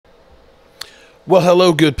Well,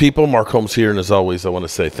 hello, good people. Mark Holmes here, and as always, I want to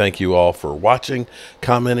say thank you all for watching,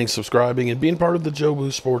 commenting, subscribing, and being part of the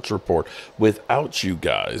Jobu Sports Report. Without you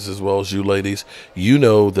guys, as well as you ladies, you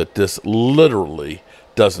know that this literally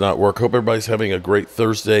does not work. Hope everybody's having a great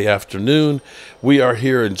Thursday afternoon. We are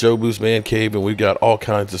here in Jobu's Man Cave, and we've got all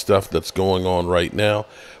kinds of stuff that's going on right now.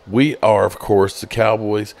 We are, of course, the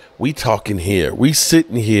Cowboys. We talking here. We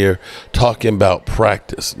sitting here talking about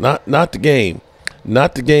practice, not the game,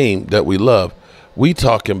 not the game that we love. We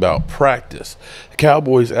talking about practice. The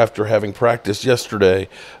Cowboys, after having practiced yesterday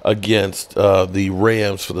against the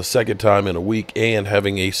Rams for the second time in a week and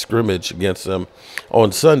having a scrimmage against them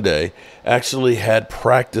on Sunday, actually had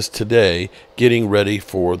practice today getting ready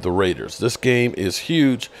for the Raiders. This game is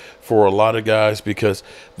huge for a lot of guys because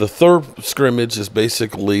the third scrimmage is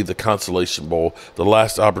basically the consolation bowl, the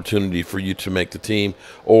last opportunity for you to make the team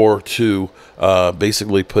or to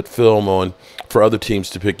basically put film on for other teams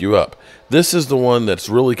to pick you up. This is the one that's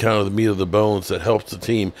really kind of the meat of the bones that helps the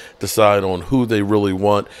team decide on who they really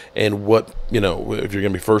want and what, if you're going to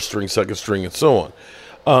be first string, second string, and so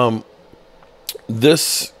on.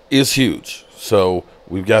 This is huge. So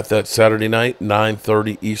we've got that Saturday night,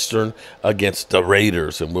 9:30 Eastern against the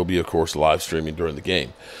Raiders, and we'll be, of course, live streaming during the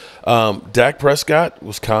game. Dak Prescott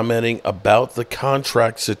was commenting about the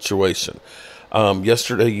contract situation.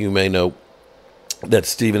 Yesterday, you may know that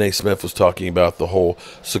Stephen A. Smith was talking about the whole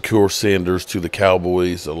secure Sanders to the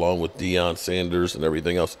Cowboys along with Deion Sanders and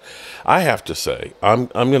everything else. I have to say, I'm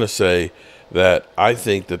going to say that I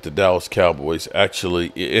think that the Dallas Cowboys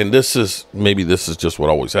actually, and this is just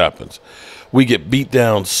what always happens, we get beat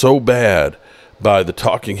down so bad by the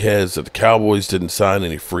talking heads that the Cowboys didn't sign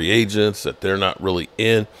any free agents, that they're not really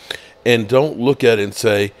in, and don't look at it and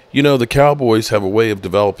say, the Cowboys have a way of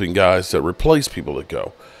developing guys that replace people that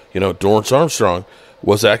go. Dorrance Armstrong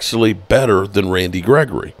was actually better than Randy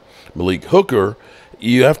Gregory. Malik Hooker,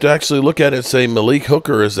 you have to actually look at it and say Malik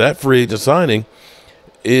Hooker, as that free agent signing,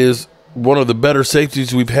 is one of the better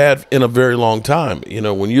safeties we've had in a very long time.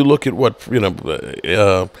 When you look at what,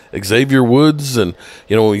 Xavier Woods and,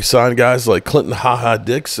 when we signed guys like Clinton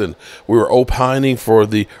Dix and we were opining for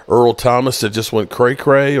the Earl Thomas that just went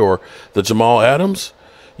cray-cray or the Jamal Adams,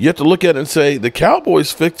 you have to look at it and say the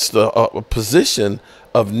Cowboys fixed a position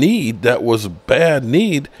of need that was bad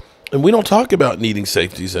need, and we don't talk about needing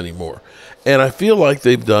safeties anymore. And I feel like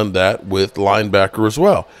they've done that with linebacker as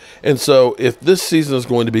well. And so if this season is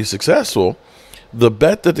going to be successful, the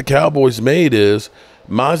bet that the Cowboys made is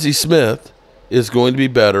Mozzie Smith is going to be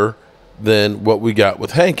better than what we got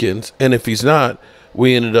with Hankins. And if he's not,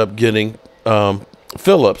 we ended up getting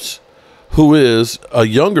Phillips, who is a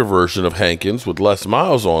younger version of Hankins with less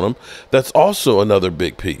miles on him. That's also another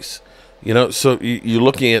big piece. So you're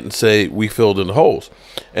looking at it and say we filled in the holes.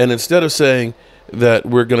 And instead of saying that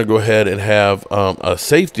we're going to go ahead and have a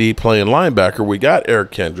safety playing linebacker, we got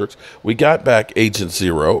Eric Kendricks. We got back Agent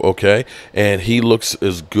Zero, okay? And he looks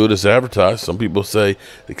as good as advertised. Some people say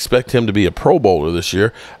expect him to be a Pro Bowler this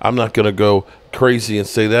year. I'm not going to go crazy and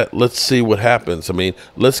say that. Let's see what happens.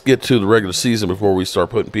 Let's get to the regular season before we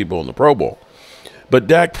start putting people in the Pro Bowl. But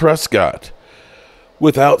Dak Prescott,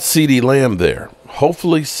 without CeeDee Lamb there,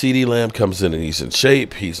 hopefully CeeDee Lamb comes in and he's in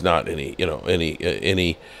shape. He's not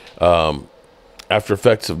any after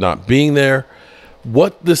effects of not being there.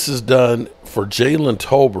 What this has done for Jalen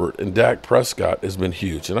Tolbert and Dak Prescott has been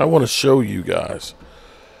huge. And I want to show you guys,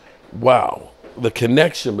 wow, the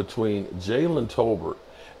connection between Jalen Tolbert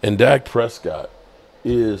and Dak Prescott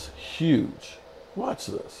is huge. Watch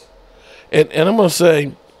this. And I'm going to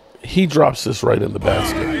say he drops this right in the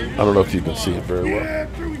basket. I don't know if you can see it very well.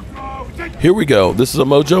 Here we go. This is a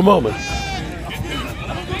mojo moment.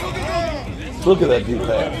 Look at that deep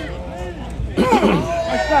pass.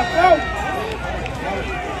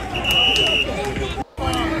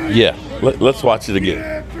 Yeah, let's watch it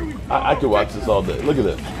again. I could watch this all day. Look at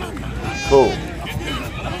this. Boom.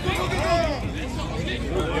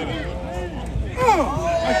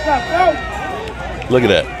 Look at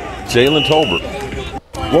that. Jalen Tolbert.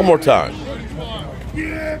 One more time.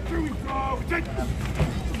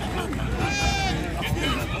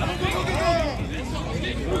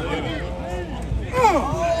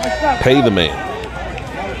 Pay the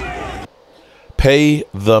man. Pay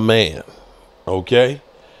the man. Okay?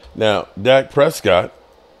 Now, Dak Prescott,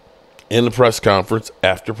 in the press conference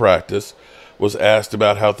after practice, was asked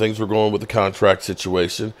about how things were going with the contract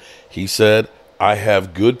situation. He said, I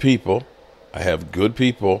have good people. I have good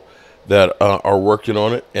people that are working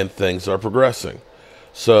on it, and things are progressing.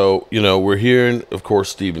 So, we're hearing, of course,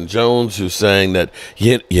 Stephen Jones, who's saying that,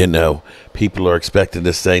 people are expecting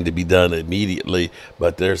this thing to be done immediately,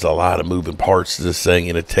 but there's a lot of moving parts to this thing,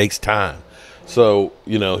 and it takes time. So,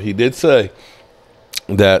 he did say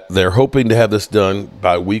that they're hoping to have this done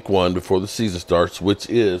by week 1 before the season starts, which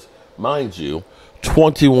is, mind you,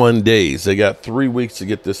 21 days. They got 3 weeks to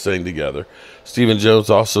get this thing together. Stephen Jones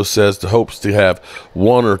also says the hopes to have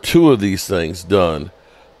 1 or 2 of these things done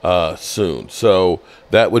soon. So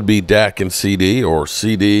that would be Dak and CD, or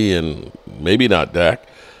CD and maybe not Dak,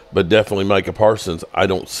 but definitely Micah Parsons. I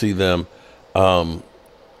don't see them redoing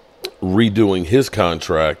his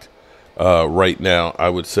contract right now. I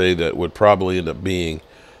would say that would probably end up being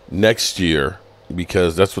next year,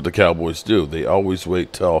 because that's what the Cowboys do. They always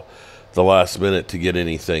wait till the last minute to get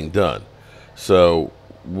anything done. So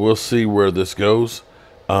we'll see where this goes.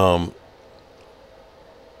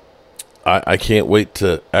 I can't wait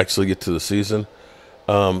to actually get to the season.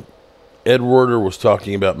 Ed Werder was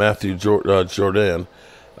talking about Matthew Jordan.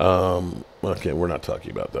 Okay, we're not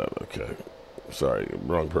talking about that. Okay, sorry,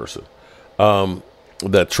 wrong person.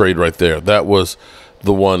 That trade right there, that was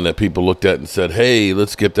the one that people looked at and said, hey,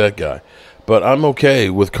 let's get that guy. But I'm okay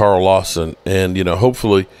with Carl Lawson, and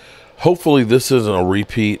hopefully this isn't a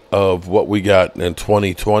repeat of what we got in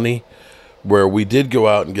 2020, where we did go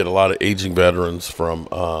out and get a lot of aging veterans from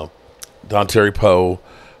Dontari Poe.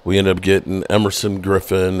 We ended up getting Emerson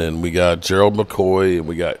Griffin, and we got Gerald McCoy, and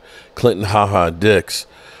we got Clinton Ha Dix,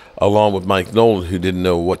 along with Mike Nolan, who didn't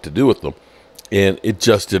know what to do with them, and it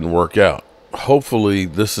just didn't work out. Hopefully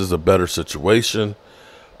this is a better situation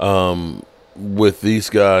with these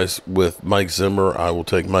guys. With Mike Zimmer, I will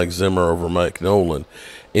take Mike Zimmer over Mike Nolan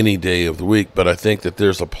any day of the week, but I think that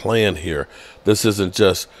there's a plan here. This isn't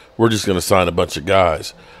just, we're just going to sign a bunch of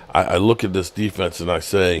guys. I look at this defense and I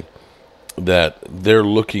say that they're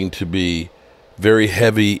looking to be very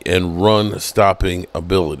heavy in run-stopping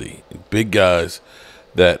ability. Big guys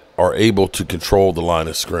that are able to control the line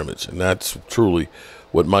of scrimmage, and that's truly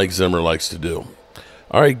what Mike Zimmer likes to do.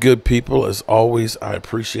 All right, good people. As always, I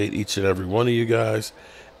appreciate each and every one of you guys,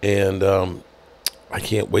 and I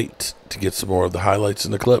can't wait to get some more of the highlights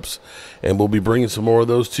and the clips, and we'll be bringing some more of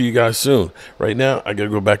those to you guys soon. Right now, I got to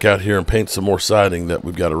go back out here and paint some more siding that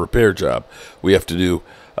we've got a repair job we have to do.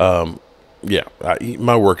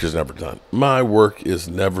 My work is never done. My work is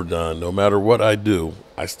never done. No matter what I do,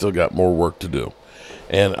 I still got more work to do.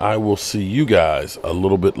 And I will see you guys a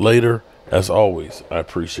little bit later. As always, I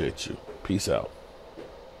appreciate you. Peace out.